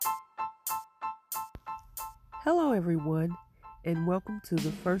Hello, everyone, and welcome to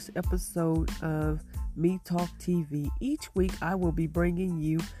the first episode of Me Talk TV. Each week, I will be bringing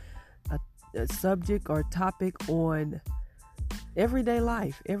you a subject or topic on everyday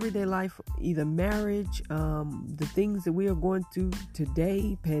life, either marriage, the things that we are going through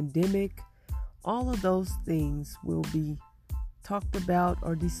today, pandemic, all of those things will be talked about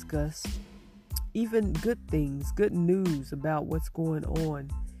or discussed. Even good things, good news about what's going on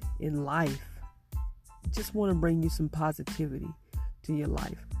in life. Just want to bring you some positivity to your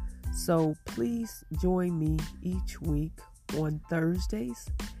life. So please join me each week on Thursdays,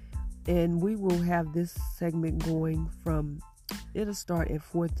 and we will have this segment going it'll start at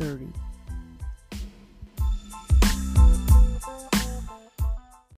 4:30